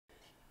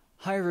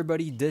Hi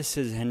everybody, this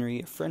is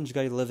Henry, a French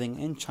guy living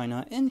in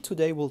China, and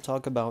today we'll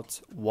talk about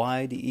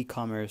why the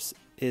e-commerce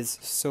is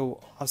so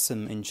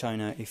awesome in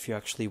China if you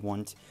actually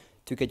want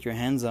to get your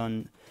hands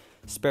on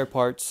spare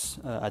parts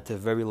at a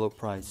very low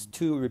price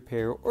to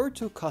repair or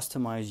to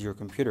customize your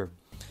computer.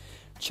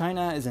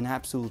 China is an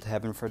absolute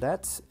heaven for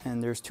that,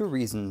 and there's two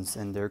reasons,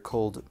 and they're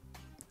called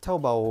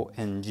Taobao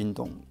and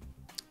Jingdong.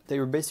 They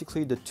are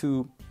basically the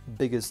two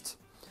biggest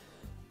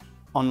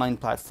online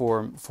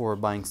platform for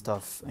buying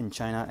stuff in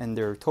China, and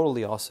they're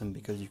totally awesome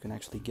because you can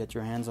actually get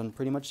your hands on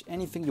pretty much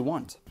anything you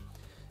want,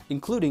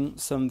 including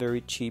some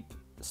very cheap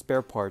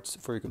spare parts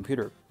for your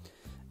computer.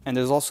 And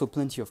there's also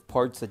plenty of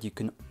parts that you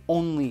can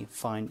only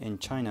find in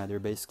China. They're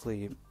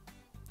basically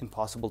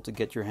impossible to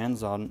get your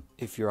hands on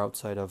if you're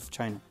outside of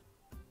China.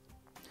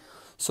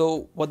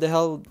 So what the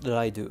hell did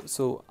I do?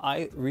 So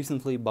I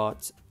recently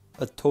bought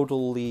a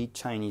totally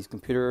Chinese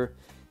computer.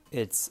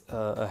 It's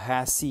a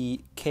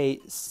Hasee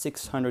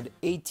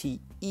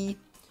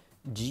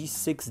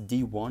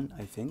K680E-G6D1,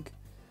 I think,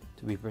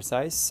 to be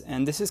precise.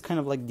 And this is kind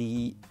of like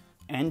the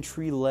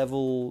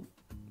entry-level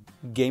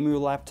gamer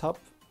laptop.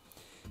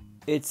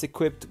 It's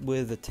equipped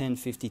with a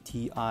 1050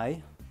 Ti,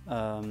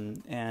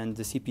 and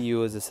the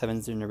CPU is a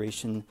 7th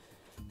generation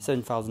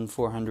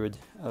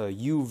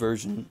 7400U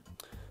version,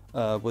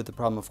 with the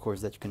problem, of course,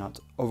 that you cannot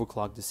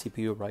overclock the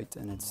CPU, right?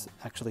 And it's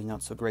actually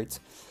not so great.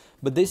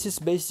 But this is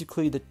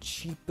basically the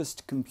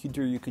cheapest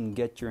computer you can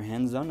get your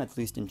hands on, at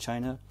least in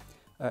China,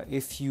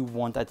 if you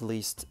want at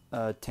least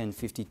a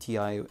 1050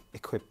 Ti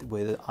equipped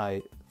with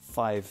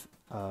i5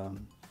 Intel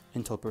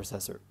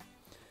processor.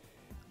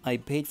 I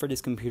paid for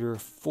this computer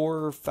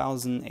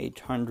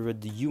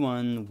 4,800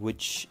 yuan,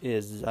 which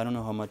is, I don't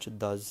know how much it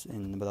does,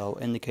 but I'll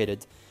indicate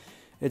it.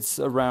 It's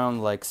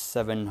around like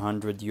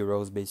 700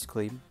 euros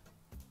basically.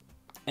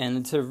 And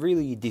it's a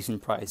really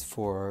decent price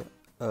for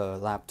a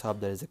laptop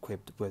that is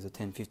equipped with a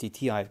 1050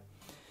 Ti.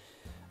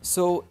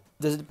 So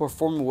does it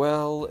perform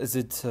well? Is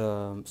it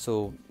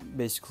so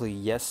basically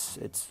yes,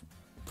 it's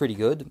pretty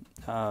good.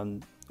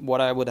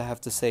 What I would have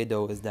to say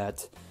though is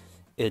that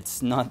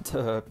it's not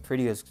the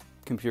prettiest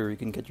computer you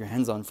can get your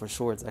hands on for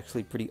sure. It's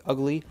actually pretty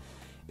ugly.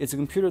 It's a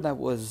computer that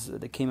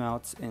came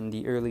out in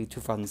the early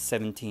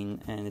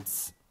 2017, and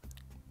it's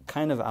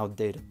kind of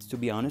outdated, to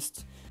be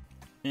honest.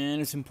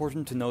 And it's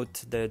important to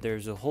note that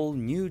there's a whole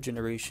new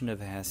generation of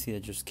Hasee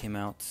that just came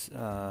out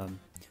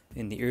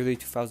in the early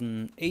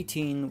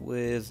 2018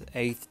 with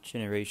 8th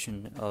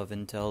generation of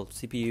Intel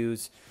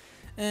CPUs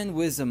and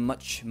with a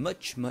much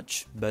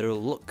better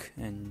look.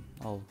 And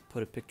I'll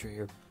put a picture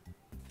here.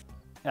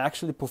 It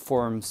actually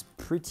performs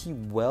pretty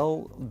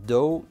well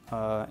though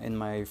in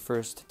my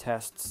first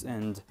tests,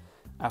 and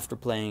after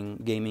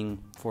playing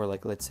gaming for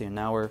like, let's say, an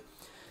hour,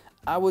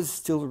 I was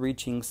still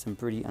reaching some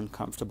pretty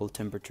uncomfortable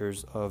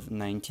temperatures of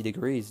 90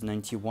 degrees,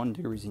 91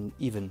 degrees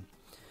even.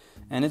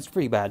 And it's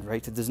pretty bad,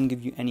 right? It doesn't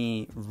give you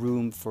any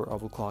room for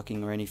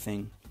overclocking or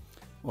anything.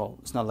 Well,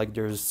 it's not like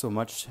there's so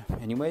much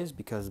anyways,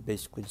 because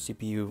basically the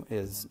CPU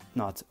is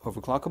not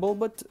overclockable,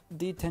 but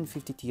the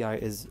 1050 Ti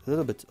is a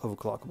little bit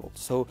overclockable.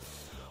 So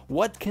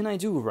what can I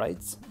do,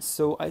 right?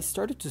 So I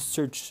started to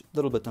search a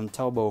little bit on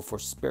Taobao for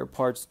spare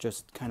parts,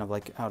 just kind of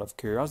like out of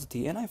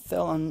curiosity, and I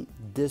fell on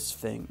this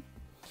thing.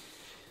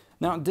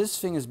 Now, this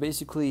thing is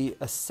basically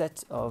a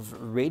set of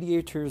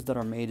radiators that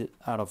are made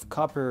out of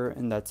copper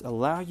and that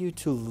allow you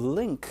to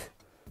link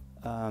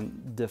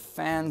the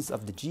fans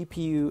of the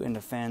GPU and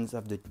the fans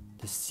of the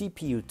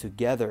CPU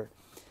together.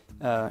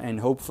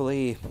 And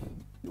hopefully,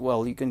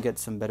 well, you can get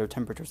some better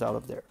temperatures out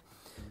of there.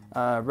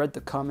 I read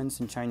the comments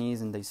in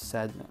Chinese, and they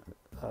said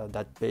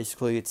that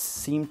basically it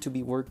seemed to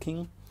be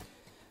working.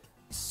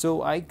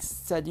 So I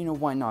said, you know,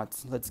 why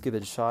not? Let's give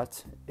it a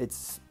shot.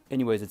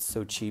 Anyways, it's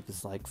so cheap.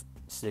 It's like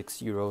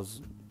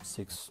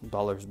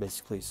 $6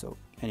 basically. So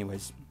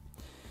anyways,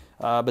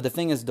 but the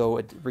thing is though,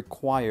 it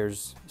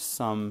requires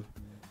some,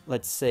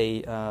 let's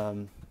say,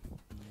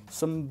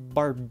 some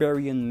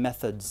barbarian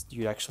methods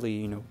to actually,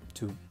 you know,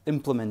 to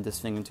implement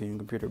this thing into your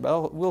computer,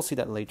 but we'll see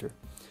that later.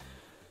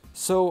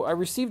 So I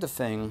received the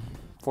thing,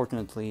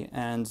 fortunately,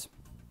 and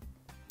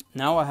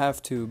now I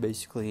have to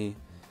basically,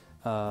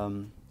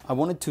 I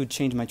wanted to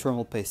change my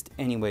thermal paste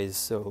anyways,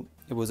 so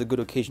it was a good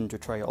occasion to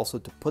try also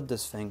to put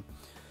this thing.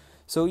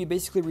 So you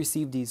basically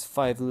receive these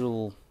 5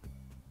 little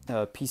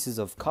pieces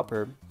of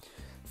copper.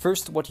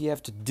 First, what you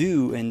have to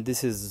do, and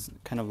this is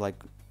kind of like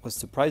what's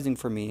surprising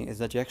for me, is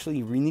that you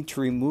actually need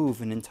to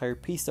remove an entire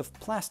piece of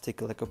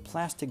plastic, like a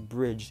plastic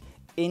bridge,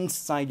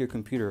 inside your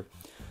computer.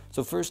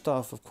 So first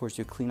off, of course,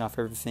 you clean off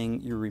everything.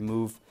 You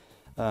remove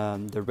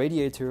the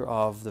radiator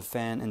of the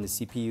fan and the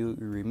CPU. You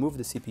remove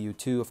the CPU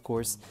too, of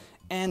course.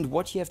 And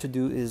what you have to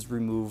do is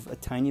remove a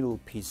tiny little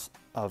piece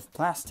of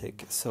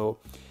plastic. So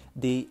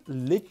they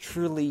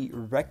literally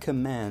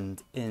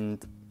recommend when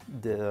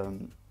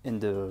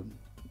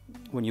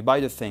you buy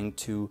the thing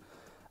to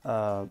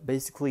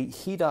basically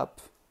heat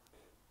up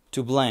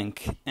to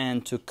blank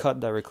and to cut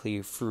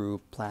directly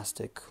through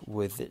plastic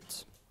with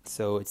it.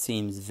 So it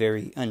seems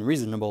very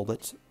unreasonable,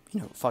 but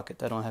you know, fuck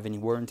it, I don't have any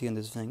warranty on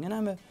this thing, and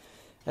I'm a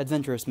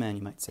adventurous man,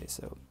 you might say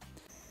so.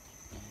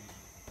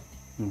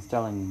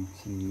 installing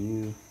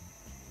some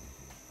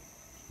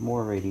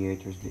more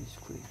radiators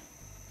basically.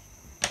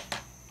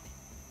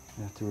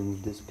 I have to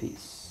remove this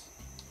piece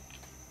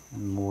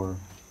and more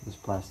this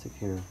plastic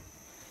here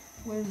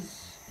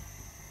with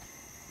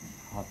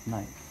a hot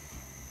knife.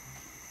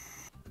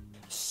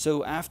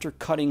 So after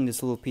cutting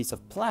this little piece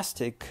of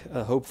plastic,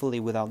 hopefully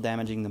without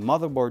damaging the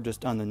motherboard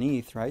just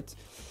underneath, right?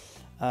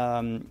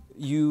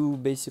 You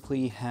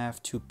basically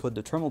have to put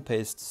the thermal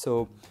paste.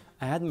 So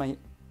I had my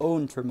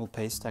own thermal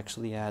paste.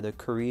 Actually, I had a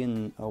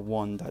Korean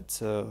one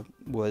that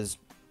was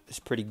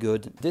pretty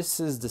good. This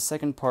is the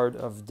second part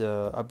of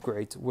the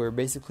upgrade, where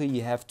basically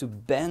you have to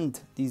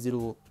bend these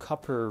little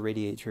copper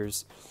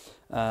radiators,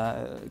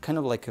 kind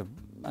of like a,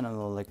 I don't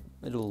know, like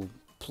a little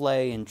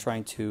play and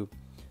trying to.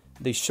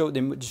 They show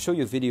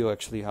you a video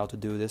actually how to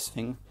do this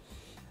thing,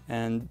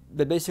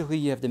 but basically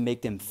you have to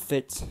make them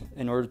fit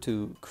in order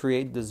to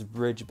create this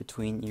bridge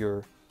between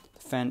the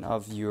fan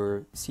of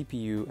your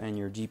CPU and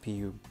your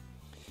GPU.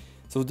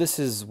 So this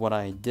is what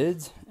I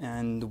did,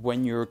 and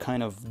when you're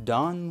kind of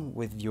done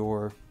with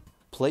your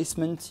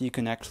placement, you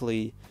can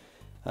actually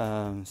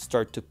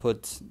start to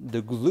put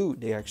the glue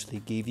they actually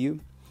gave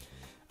you.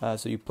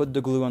 So you put the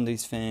glue on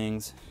these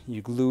things,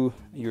 you glue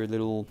your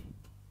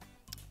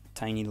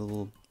tiny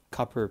little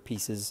copper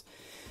pieces,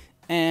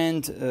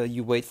 and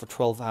you wait for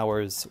 12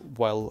 hours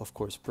while of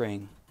course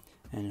praying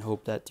and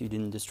hope that you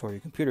didn't destroy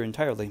your computer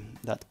entirely.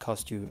 That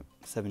cost you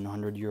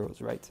 700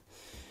 euros, right?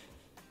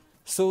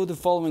 So the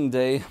following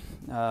day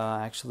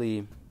I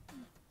actually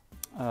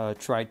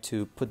tried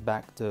to put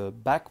back the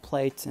back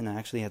plate, and I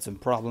actually had some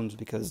problems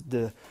because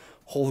the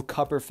whole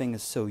copper thing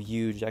is so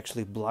huge, it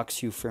actually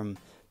blocks you from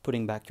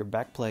putting back your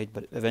back plate,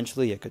 but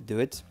eventually I could do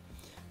it.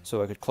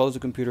 So I could close the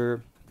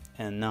computer,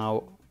 and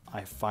now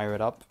I fire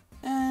it up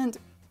and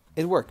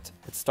it worked.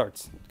 It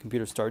starts, the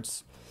computer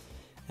starts,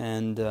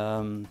 and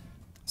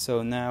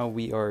so now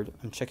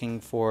I'm checking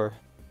for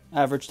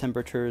average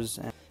temperatures,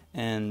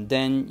 and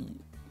then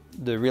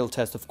the real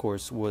test of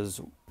course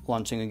was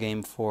launching a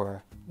game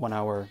for 1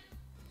 hour.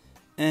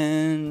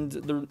 And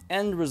the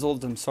end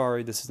result, I'm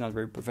sorry, this is not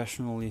very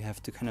professional, you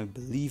have to kind of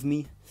believe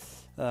me.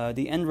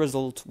 The end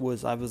result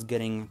was I was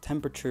getting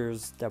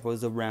temperatures that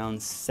was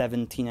around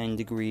 79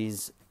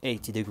 degrees,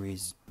 80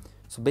 degrees.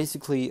 So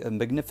basically a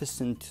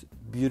magnificent,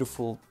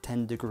 beautiful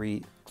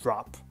 10-degree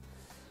drop.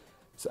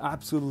 It's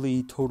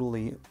absolutely,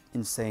 totally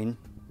insane.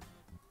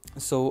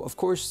 So of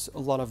course a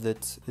lot of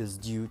it is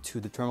due to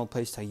the thermal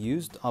paste I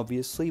used,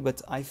 obviously,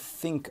 but I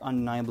think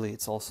undeniably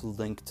it's also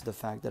linked to the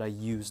fact that I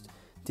used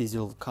these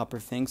little copper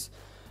things.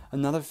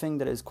 Another thing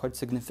that is quite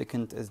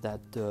significant is that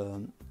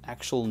the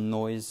actual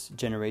noise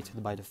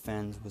generated by the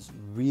fans was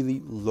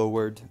really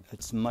lowered.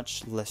 It's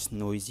much less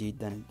noisy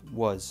than it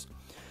was.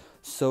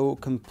 So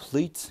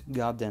complete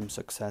goddamn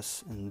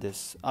success in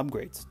this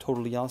upgrade.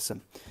 Totally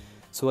awesome.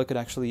 So I could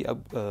actually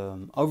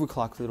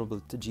overclock a little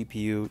bit the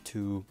GPU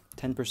to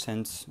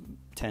 10%,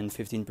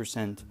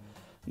 10-15%.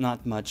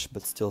 Not much,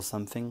 but still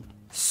something.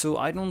 So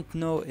I don't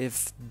know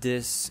if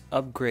this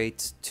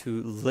upgrade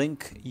to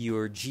link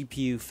your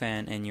GPU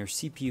fan and your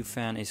CPU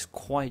fan is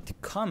quite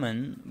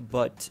common,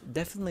 but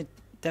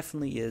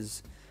definitely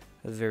is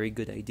a very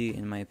good idea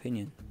in my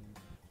opinion.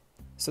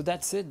 So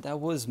that's it. That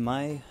was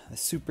my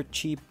super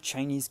cheap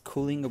Chinese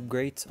cooling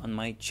upgrade on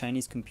my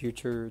Chinese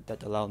computer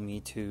that allowed me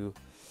to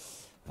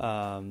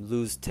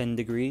lose 10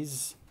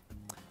 degrees.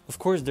 Of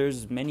course,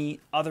 there's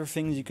many other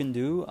things you can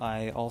do.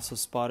 I also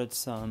spotted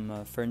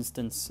some, for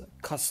instance,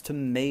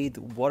 custom-made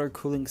water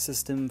cooling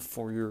system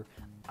for your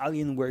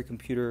Alienware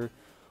computer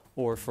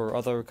or for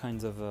other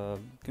kinds of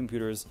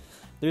computers.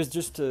 There's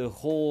just a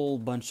whole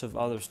bunch of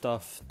other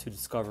stuff to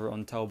discover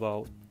on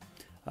Taobao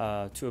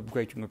to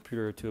upgrade your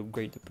computer, to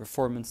upgrade the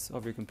performance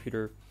of your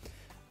computer.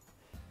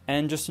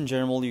 And just in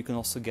general, you can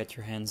also get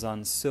your hands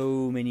on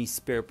so many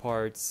spare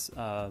parts,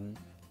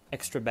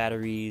 extra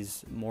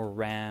batteries, more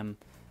RAM,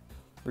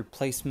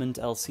 replacement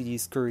LCD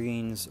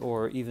screens,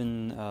 or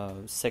even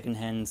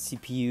second-hand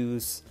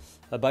CPUs.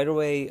 By the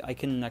way, I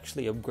can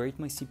actually upgrade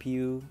my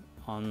CPU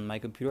on my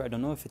computer. I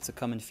don't know if it's a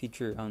common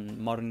feature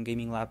on modern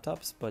gaming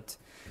laptops, but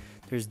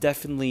there's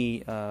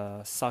definitely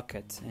a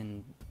socket,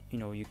 and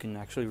you can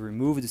actually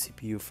remove the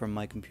CPU from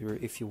my computer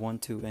if you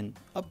want to and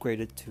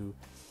upgrade it to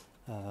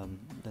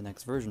the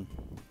next version.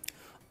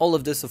 All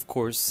of this, of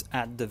course,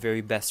 at the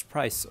very best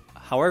price.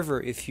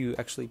 However, if you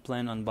actually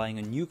plan on buying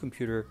a new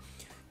computer,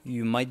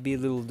 you might be a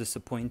little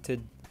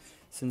disappointed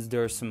since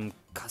there are some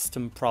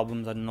custom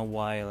problems. I don't know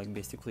why, like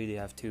basically they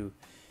have to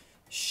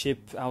ship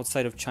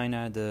outside of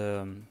China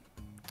the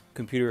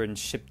computer and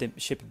ship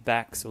it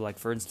back. So like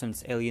for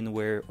instance,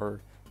 Alienware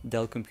or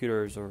Dell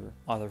computers or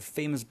other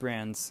famous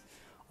brands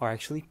are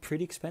actually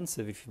pretty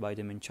expensive if you buy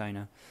them in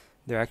China.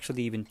 They're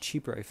actually even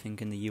cheaper, I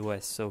think, in the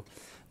US. So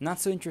not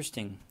so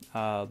interesting,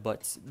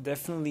 but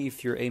definitely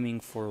if you're aiming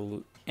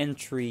for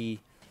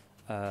entry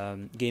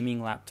gaming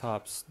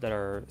laptops that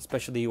are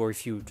especially, or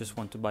if you just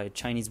want to buy a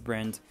Chinese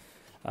brand,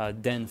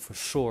 then for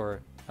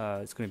sure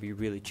it's going to be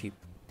really cheap.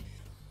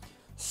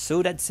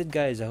 So that's it,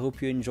 guys. I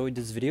hope you enjoyed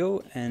this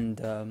video,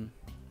 and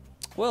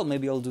well,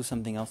 maybe I'll do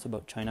something else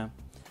about China.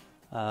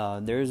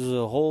 There's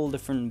a whole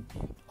different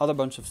other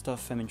bunch of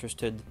stuff I'm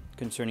interested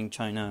concerning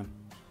China.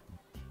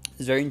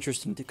 It's very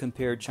interesting to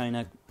compare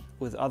China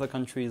with other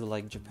countries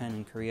like Japan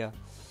and Korea,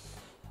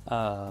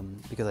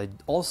 because I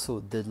also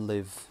did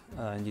live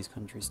in these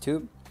countries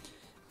too.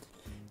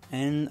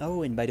 And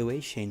by the way,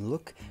 Shane,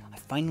 look, I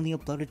finally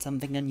uploaded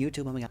something on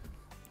YouTube. Oh my god.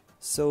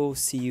 So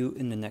see you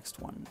in the next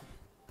one.